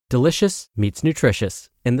Delicious meets nutritious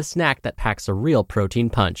in the snack that packs a real protein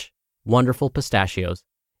punch. Wonderful Pistachios.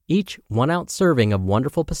 Each 1-ounce serving of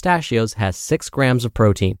Wonderful Pistachios has 6 grams of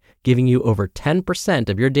protein, giving you over 10%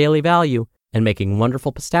 of your daily value and making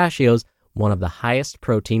Wonderful Pistachios one of the highest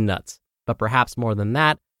protein nuts. But perhaps more than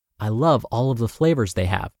that, I love all of the flavors they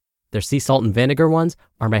have. Their sea salt and vinegar ones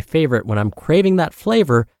are my favorite when I'm craving that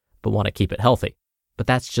flavor but want to keep it healthy. But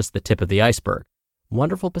that's just the tip of the iceberg.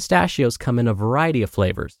 Wonderful Pistachios come in a variety of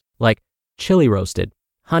flavors, like chili roasted,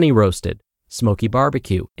 honey roasted, smoky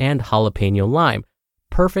barbecue, and jalapeno lime,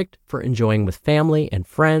 perfect for enjoying with family and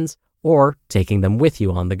friends or taking them with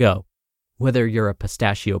you on the go. Whether you're a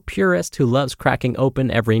pistachio purist who loves cracking open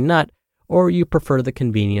every nut, or you prefer the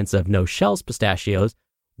convenience of no-shells pistachios,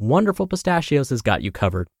 Wonderful Pistachios has got you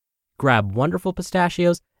covered. Grab Wonderful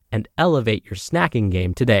Pistachios and elevate your snacking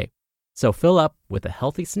game today. So fill up with a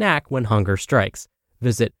healthy snack when hunger strikes.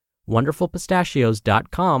 Visit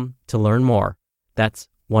wonderfulpistachios.com to learn more. That's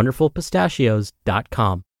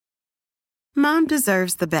wonderfulpistachios.com. Mom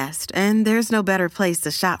deserves the best, and there's no better place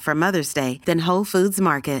to shop for Mother's Day than Whole Foods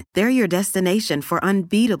Market. They're your destination for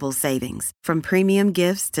unbeatable savings, from premium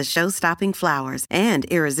gifts to show-stopping flowers and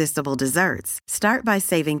irresistible desserts. Start by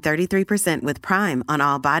saving 33% with Prime on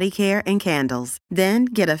all body care and candles. Then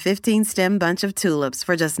get a 15-stem bunch of tulips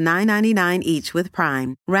for just $9.99 each with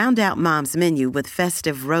Prime. Round out Mom's menu with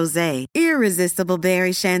festive rosé, irresistible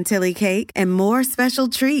berry chantilly cake, and more special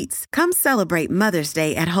treats. Come celebrate Mother's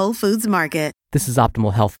Day at Whole Foods Market. This is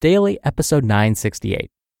Optimal Health Daily, episode 968.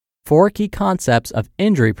 4 Key Concepts of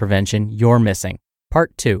Injury Prevention You're Missing,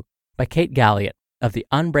 Part 2, by Kate Galliett of the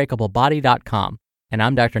UnbreakableBody.com. And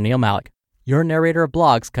I'm Dr. Neil Malik, your narrator of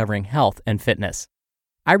blogs covering health and fitness.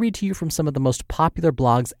 I read to you from some of the most popular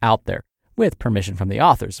blogs out there, with permission from the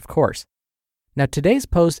authors, of course. Now, today's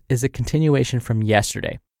post is a continuation from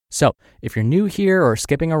yesterday. So, if you're new here or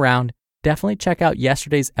skipping around, definitely check out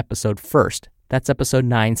yesterday's episode first. That's episode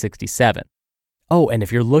 967. Oh, and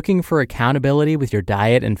if you're looking for accountability with your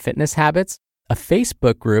diet and fitness habits, a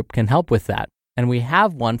Facebook group can help with that. And we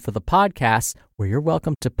have one for the podcasts where you're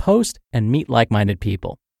welcome to post and meet like-minded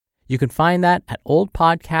people. You can find that at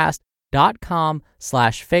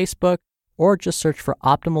oldpodcast.com/Facebook, or just search for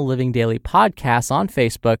Optimal Living Daily Podcasts on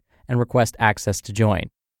Facebook and request access to join.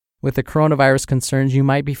 With the coronavirus concerns, you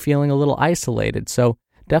might be feeling a little isolated, so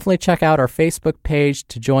definitely check out our Facebook page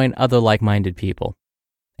to join other like-minded people.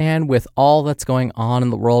 And with all that's going on in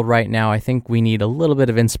the world right now, I think we need a little bit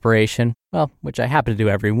of inspiration, well, which I happen to do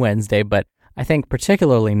every Wednesday, but I think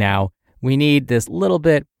particularly now, we need this little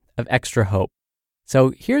bit of extra hope.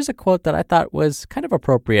 So here's a quote that I thought was kind of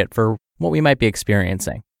appropriate for what we might be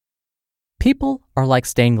experiencing. People are like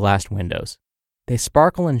stained glass windows. They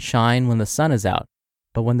sparkle and shine when the sun is out,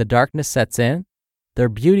 but when the darkness sets in, their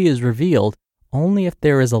beauty is revealed only if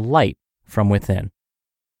there is a light from within.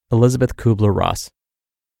 Elizabeth Kubler-Ross.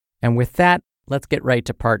 And with that, let's get right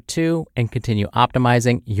to part 2 and continue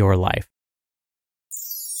optimizing your life.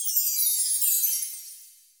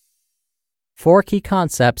 4 Key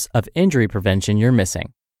Concepts of Injury Prevention You're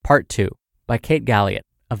Missing, Part 2, by Kate Galliett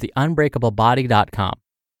of the UnbreakableBody.com.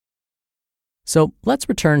 So let's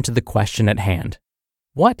return to the question at hand.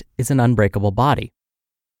 What is an unbreakable body?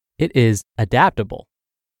 It is adaptable.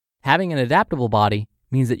 Having an adaptable body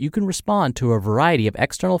means that you can respond to a variety of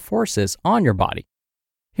external forces on your body.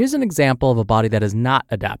 Here's an example of a body that is not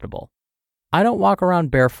adaptable. I don't walk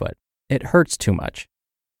around barefoot. It hurts too much.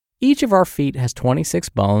 Each of our feet has 26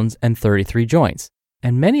 bones and 33 joints,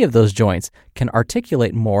 and many of those joints can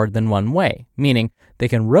articulate more than one way, meaning they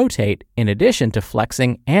can rotate in addition to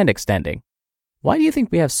flexing and extending. Why do you think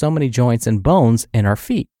we have so many joints and bones in our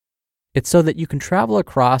feet? It's so that you can travel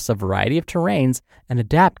across a variety of terrains and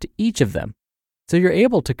adapt to each of them. So you're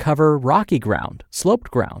able to cover rocky ground,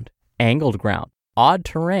 sloped ground, angled ground, odd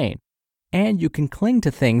terrain, and you can cling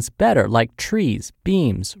to things better like trees,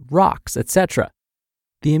 beams, rocks, etc.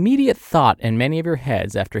 The immediate thought in many of your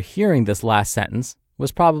heads after hearing this last sentence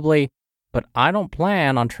was probably, but I don't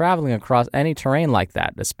plan on traveling across any terrain like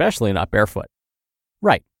that, especially not barefoot.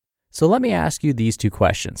 Right. So let me ask you these 2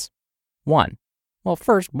 questions. 1. Well,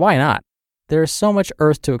 first, why not? There is so much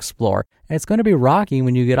earth to explore, and it's going to be rocky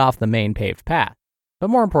when you get off the main paved path. But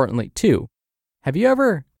more importantly, 2, have you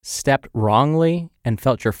ever stepped wrongly and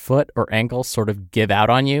felt your foot or ankle sort of give out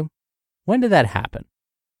on you? When did that happen?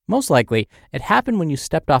 Most likely, it happened when you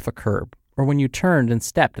stepped off a curb or when you turned and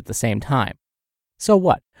stepped at the same time. So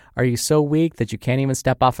what? Are you so weak that you can't even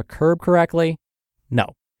step off a curb correctly? No.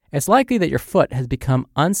 It's likely that your foot has become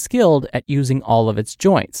unskilled at using all of its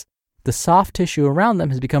joints. The soft tissue around them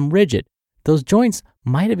has become rigid. Those joints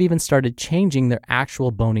might have even started changing their actual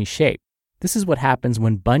bony shape. This is what happens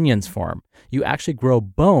when bunions form. You actually grow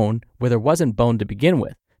bone where there wasn't bone to begin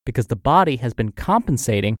with, because the body has been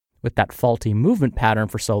compensating with that faulty movement pattern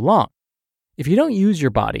for so long. If you don't use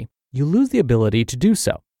your body, you lose the ability to do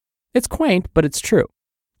so. It's quaint, but it's true.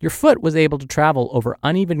 Your foot was able to travel over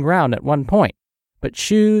uneven ground at one point, but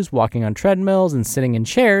shoes, walking on treadmills, and sitting in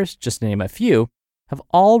chairs, just to name a few, have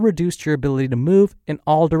all reduced your ability to move in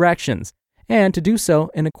all directions, and to do so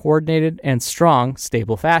in a coordinated and strong,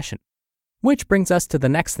 stable fashion. Which brings us to the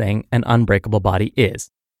next thing an unbreakable body is.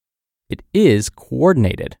 It is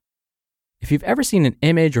coordinated. If you've ever seen an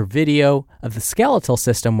image or video of the skeletal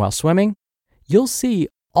system while swimming, you'll see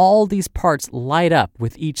all these parts light up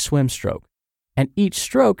with each swim stroke, and each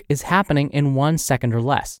stroke is happening in 1 second or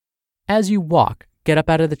less. As you walk, get up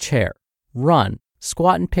out of the chair, run,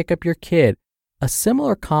 squat and pick up your kid, a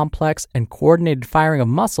similar complex and coordinated firing of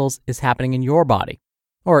muscles is happening in your body,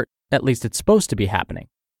 or at least it's supposed to be happening.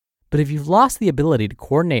 But if you've lost the ability to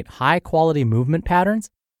coordinate high-quality movement patterns,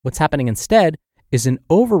 what's happening instead is an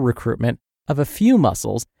over-recruitment of a few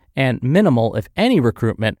muscles and minimal, if any,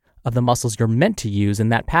 recruitment of the muscles you're meant to use in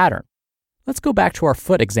that pattern. Let's go back to our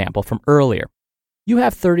foot example from earlier. You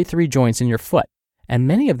have 33 joints in your foot, and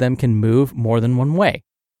many of them can move more than one way.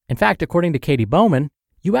 In fact, according to Katie Bowman,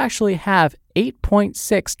 you actually have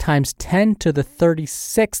 8.6 times 10 to the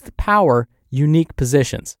 36th power unique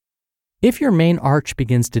positions. If your main arch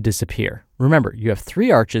begins to disappear, remember, you have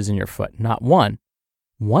 3 arches in your foot, not one.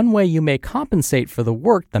 One way you may compensate for the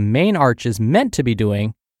work the main arch is meant to be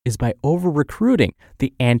doing is by over-recruiting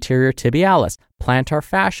the anterior tibialis, plantar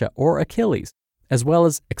fascia, or Achilles, as well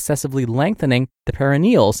as excessively lengthening the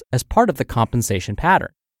perineals as part of the compensation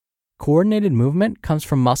pattern. Coordinated movement comes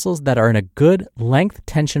from muscles that are in a good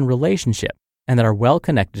length-tension relationship and that are well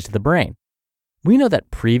connected to the brain. We know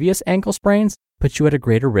that previous ankle sprains put you at a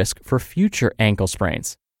greater risk for future ankle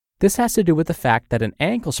sprains. This has to do with the fact that an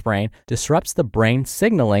ankle sprain disrupts the brain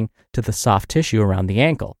signaling to the soft tissue around the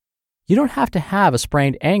ankle. You don't have to have a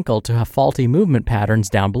sprained ankle to have faulty movement patterns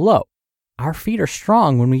down below. Our feet are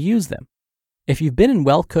strong when we use them. If you've been in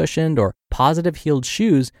well-cushioned or positive-heeled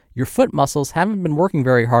shoes, your foot muscles haven't been working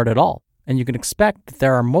very hard at all, and you can expect that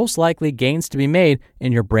there are most likely gains to be made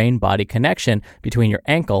in your brain-body connection between your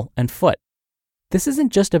ankle and foot. This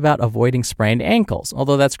isn't just about avoiding sprained ankles,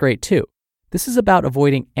 although that's great too. This is about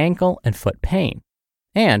avoiding ankle and foot pain.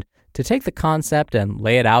 And to take the concept and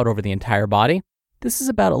lay it out over the entire body, this is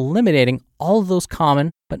about eliminating all of those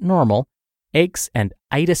common but normal aches and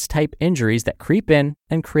itis-type injuries that creep in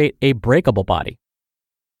and create a breakable body.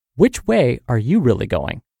 Which way are you really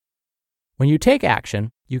going? When you take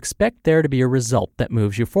action, you expect there to be a result that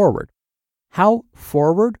moves you forward. How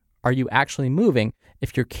forward are you actually moving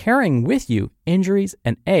if you're carrying with you injuries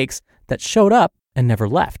and aches that showed up and never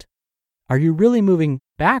left? Are you really moving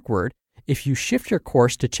backward if you shift your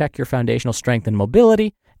course to check your foundational strength and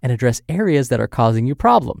mobility and address areas that are causing you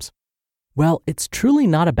problems? Well, it's truly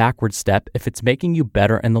not a backward step if it's making you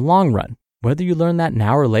better in the long run. Whether you learn that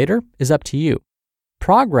now or later is up to you.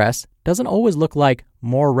 Progress doesn't always look like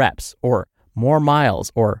more reps or more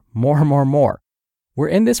miles or more. We're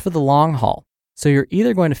in this for the long haul, so you're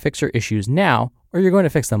either going to fix your issues now or you're going to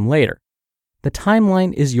fix them later. The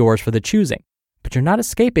timeline is yours for the choosing, but you're not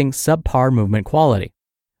escaping subpar movement quality.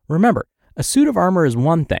 Remember, a suit of armor is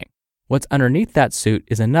one thing. What's underneath that suit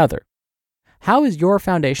is another. How is your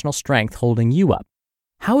foundational strength holding you up?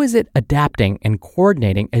 How is it adapting and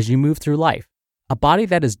coordinating as you move through life? A body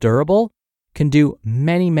that is durable can do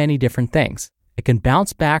many different things. It can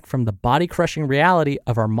bounce back from the body-crushing reality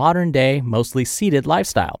of our modern-day, mostly seated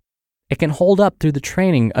lifestyle. It can hold up through the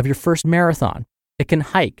training of your first marathon. It can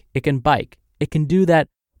hike. It can bike. It can do that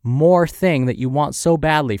more thing that you want so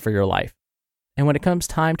badly for your life. And when it comes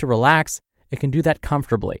time to relax, it can do that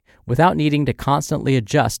comfortably without needing to constantly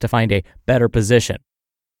adjust to find a better position.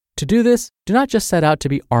 To do this, do not just set out to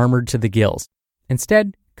be armored to the gills.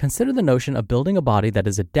 Instead, consider the notion of building a body that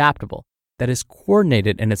is adaptable, that is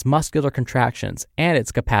coordinated in its muscular contractions and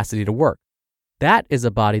its capacity to work. That is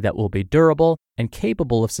a body that will be durable and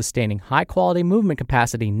capable of sustaining high-quality movement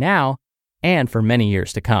capacity now and for many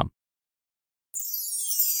years to come.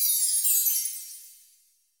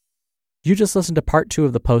 You just listened to part 2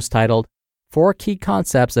 of the post titled 4 Key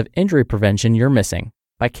Concepts of Injury Prevention You're Missing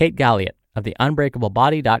by Kate Galliett of the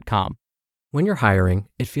Unbreakablebody.com. When you're hiring,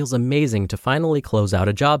 it feels amazing to finally close out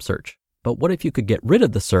a job search. But what if you could get rid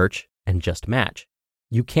of the search and just match?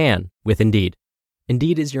 You can with Indeed.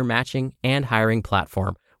 Indeed is your matching and hiring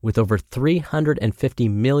platform with over 350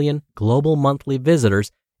 million global monthly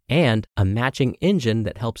visitors and a matching engine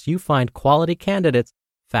that helps you find quality candidates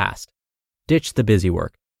fast. Ditch the busy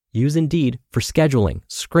work. Use Indeed for scheduling,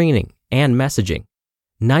 screening, and messaging.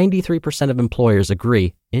 93% of employers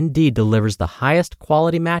agree Indeed delivers the highest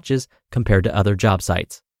quality matches compared to other job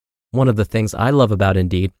sites. One of the things I love about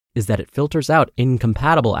Indeed is that it filters out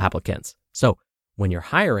incompatible applicants. So when you're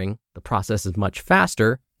hiring, the process is much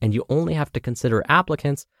faster and you only have to consider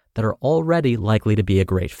applicants that are already likely to be a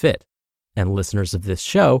great fit. And listeners of this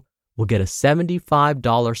show will get a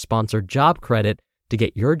 $75 sponsored job credit to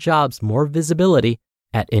get your jobs more visibility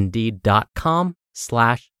at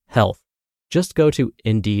Indeed.com/health. Just go to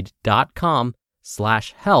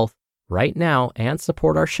Indeed.com/health right now and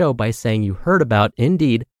support our show by saying you heard about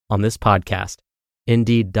Indeed on this podcast.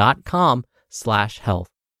 Indeed.com/health.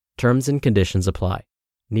 Terms and conditions apply.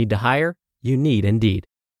 Need to hire? You need Indeed.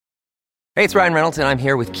 Hey, it's Ryan Reynolds, and I'm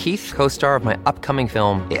here with Keith, co-star of my upcoming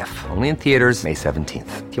film, If, only in theaters May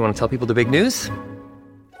 17th. Do you want to tell people the big news?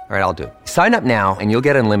 All right, I'll do it. Sign up now and you'll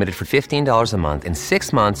get unlimited for $15 a month and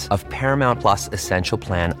 6 months of Paramount Plus Essential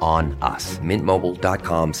Plan on us.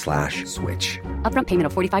 MintMobile.com/switch. Upfront payment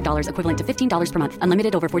of $45 equivalent to $15 per month.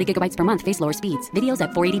 Unlimited over 40 gigabytes per month. Face lower speeds. Videos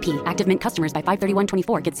at 480p. Active Mint customers by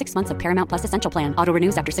 531.24 get 6 months of Paramount Plus Essential Plan. Auto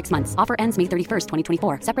renews after 6 months. Offer ends May 31st,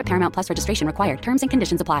 2024. Separate Paramount Plus registration required. Terms and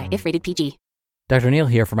conditions apply if rated PG. Dr. Neil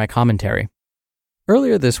here for my commentary.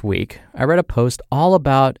 Earlier this week, I read a post all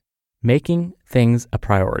about making things a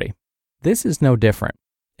priority. This is no different.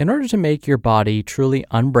 In order to make your body truly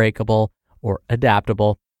unbreakable or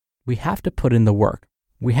adaptable, we have to put in the work.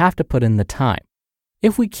 We have to put in the time.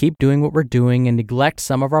 If we keep doing what we're doing and neglect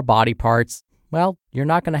some of our body parts, well, you're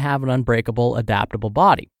not going to have an unbreakable, adaptable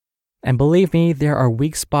body. And believe me, there are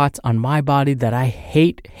weak spots on my body that I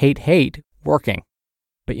hate working.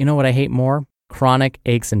 But you know what I hate more? Chronic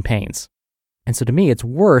aches and pains. And so to me, it's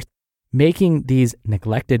worth making these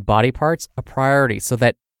neglected body parts a priority so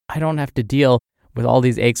that I don't have to deal with all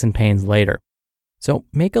these aches and pains later. So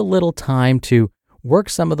make a little time to work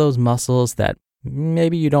some of those muscles that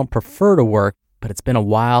maybe you don't prefer to work, but it's been a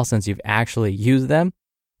while since you've actually used them.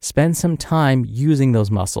 Spend some time using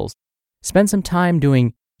those muscles. Spend some time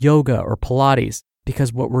doing yoga or Pilates,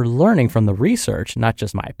 because what we're learning from the research, not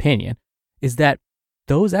just my opinion, is that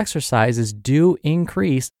those exercises do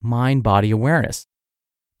increase mind-body awareness.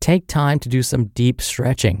 Take time to do some deep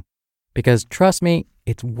stretching, because trust me,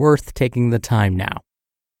 it's worth taking the time now.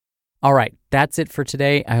 All right, that's it for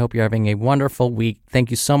today. I hope you're having a wonderful week. Thank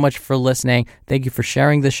you so much for listening. Thank you for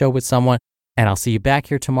sharing the show with someone, and I'll see you back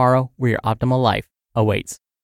here tomorrow where your optimal life awaits.